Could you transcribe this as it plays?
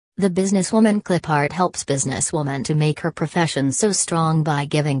The businesswoman clip art helps businesswoman to make her profession so strong by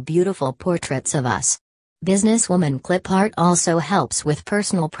giving beautiful portraits of us. Businesswoman clip art also helps with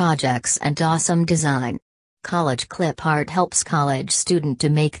personal projects and awesome design. College clip art helps college student to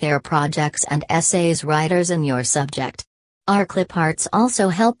make their projects and essays writers in your subject. Our clip arts also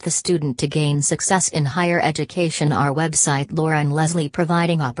help the student to gain success in higher education. Our website Lauren Leslie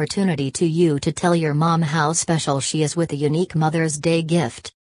providing opportunity to you to tell your mom how special she is with a unique Mother's Day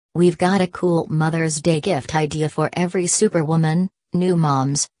gift. We've got a cool Mother's Day gift idea for every superwoman, new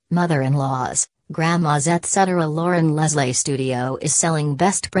moms, mother-in-laws, grandmas etc. Lauren Leslie Studio is selling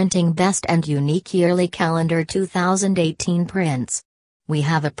best printing best and unique yearly calendar 2018 prints. We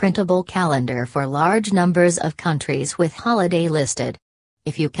have a printable calendar for large numbers of countries with holiday listed.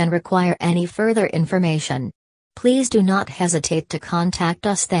 If you can require any further information, please do not hesitate to contact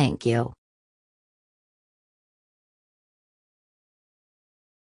us. Thank you.